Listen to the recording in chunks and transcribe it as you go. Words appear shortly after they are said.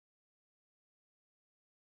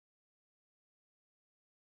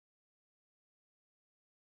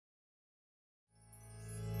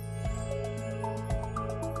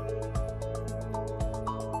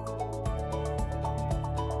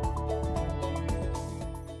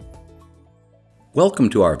Welcome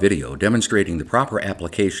to our video demonstrating the proper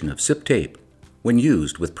application of SIP tape when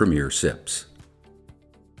used with Premier SIPs.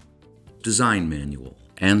 Design Manual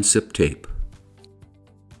and SIP tape.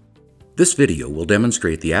 This video will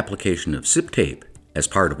demonstrate the application of SIP tape as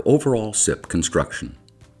part of overall SIP construction.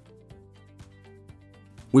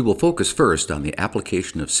 We will focus first on the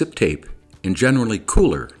application of SIP tape in generally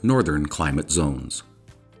cooler northern climate zones.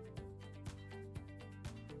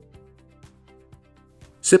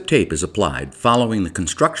 SIP tape is applied following the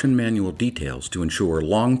construction manual details to ensure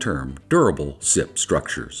long-term, durable SIP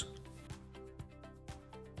structures.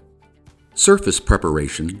 Surface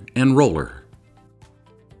preparation and roller.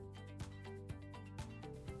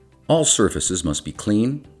 All surfaces must be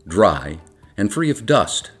clean, dry, and free of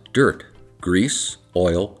dust, dirt, grease,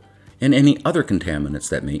 oil, and any other contaminants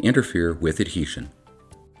that may interfere with adhesion.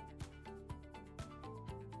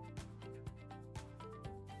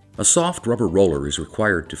 A soft rubber roller is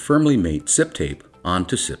required to firmly mate SIP tape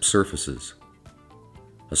onto SIP surfaces.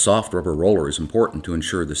 A soft rubber roller is important to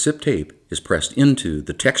ensure the SIP tape is pressed into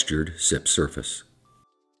the textured SIP surface.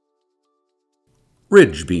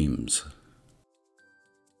 Ridge beams.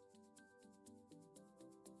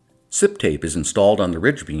 SIP tape is installed on the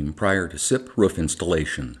ridge beam prior to SIP roof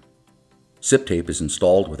installation. SIP tape is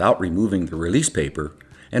installed without removing the release paper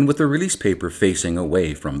and with the release paper facing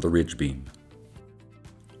away from the ridge beam.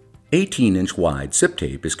 18-inch wide SIP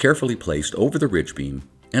tape is carefully placed over the ridge beam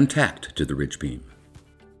and tacked to the ridge beam.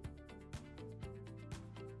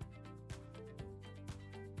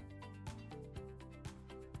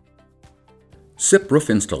 SIP roof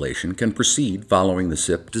installation can proceed following the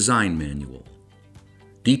SIP design manual.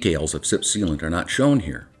 Details of SIP sealant are not shown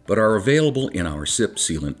here, but are available in our SIP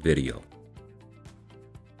sealant video.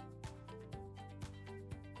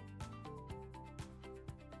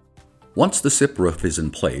 Once the SIP roof is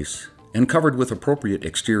in place and covered with appropriate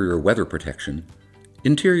exterior weather protection,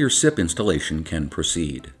 interior SIP installation can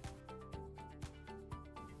proceed.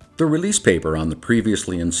 The release paper on the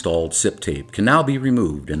previously installed SIP tape can now be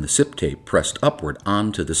removed and the SIP tape pressed upward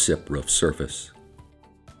onto the SIP roof surface.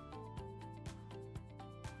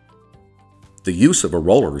 The use of a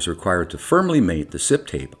roller is required to firmly mate the SIP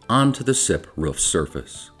tape onto the SIP roof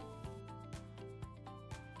surface.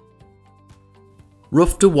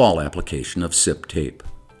 Roof-to-wall application of SIP tape.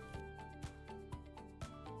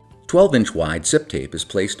 12-inch wide SIP tape is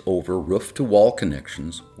placed over roof-to-wall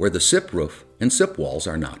connections where the SIP roof and SIP walls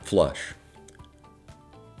are not flush.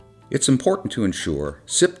 It's important to ensure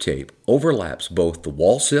SIP tape overlaps both the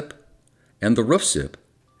wall SIP and the roof SIP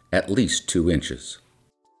at least 2 inches.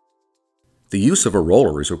 The use of a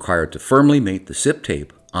roller is required to firmly mate the SIP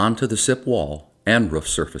tape onto the SIP wall and roof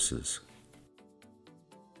surfaces.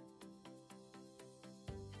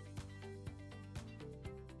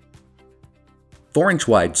 Four-inch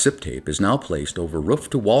wide SIP tape is now placed over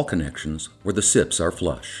roof-to-wall connections where the SIPs are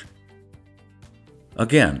flush.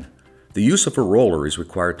 Again, the use of a roller is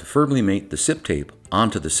required to firmly mate the SIP tape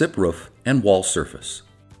onto the SIP roof and wall surface.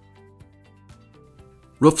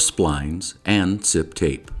 Roof splines and SIP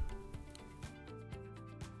tape.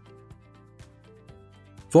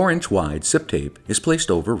 4-inch wide SIP tape is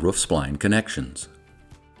placed over roof spline connections.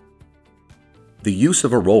 The use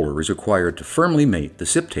of a roller is required to firmly mate the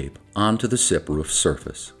SIP tape onto the SIP roof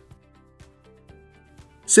surface.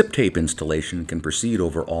 SIP tape installation can proceed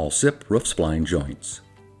over all SIP roof spline joints.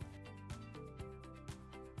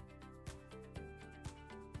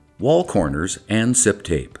 Wall corners and SIP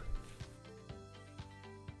tape.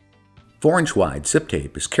 4-inch wide SIP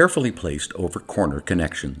tape is carefully placed over corner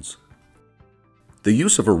connections. The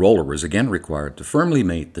use of a roller is again required to firmly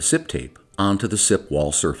mate the SIP tape onto the SIP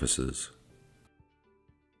wall surfaces.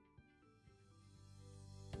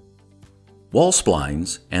 Wall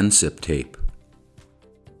splines and SIP tape.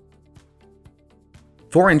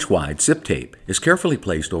 4-inch wide SIP tape is carefully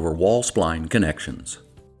placed over wall spline connections.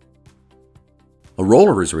 A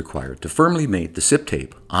roller is required to firmly mate the SIP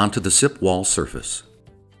tape onto the SIP wall surface.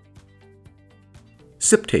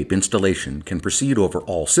 SIP tape installation can proceed over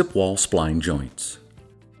all SIP wall spline joints.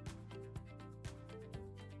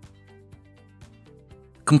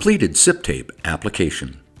 Completed SIP tape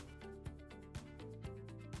application.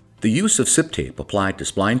 The use of SIP tape applied to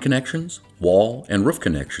spline connections, wall and roof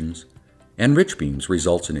connections, and ridge beams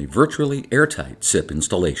results in a virtually airtight SIP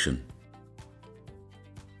installation.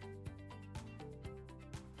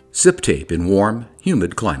 SIP tape in warm,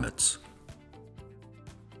 humid climates.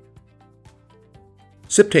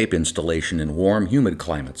 SIP tape installation in warm, humid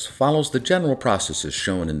climates follows the general processes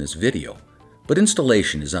shown in this video, but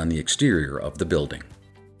installation is on the exterior of the building.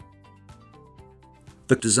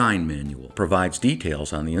 The design manual provides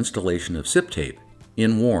details on the installation of SIP tape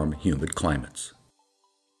in warm, humid climates.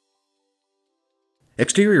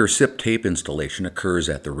 Exterior SIP tape installation occurs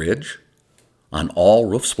at the ridge, on all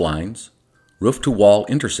roof splines, roof-to-wall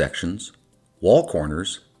intersections, wall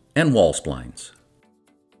corners, and wall splines.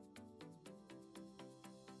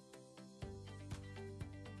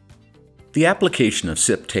 The application of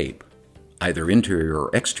SIP tape, either interior or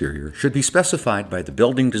exterior, should be specified by the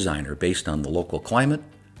building designer based on the local climate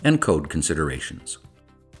and code considerations.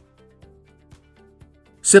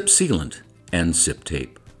 SIP sealant and SIP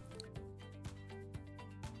tape.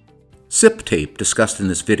 SIP tape discussed in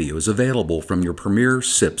this video is available from your premier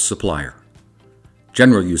SIP supplier.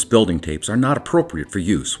 General use building tapes are not appropriate for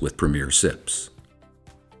use with Premier SIPs.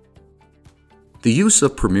 The use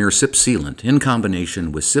of Premier SIP sealant in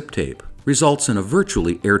combination with SIP tape results in a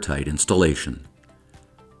virtually airtight installation.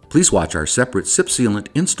 Please watch our separate SIP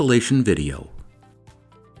sealant installation video.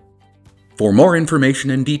 For more information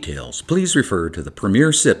and details, please refer to the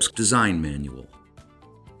Premier SIPs Design Manual.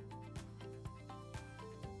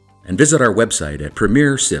 And visit our website at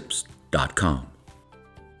premiersips.com.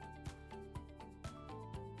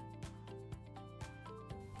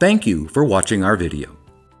 Thank you for watching our video.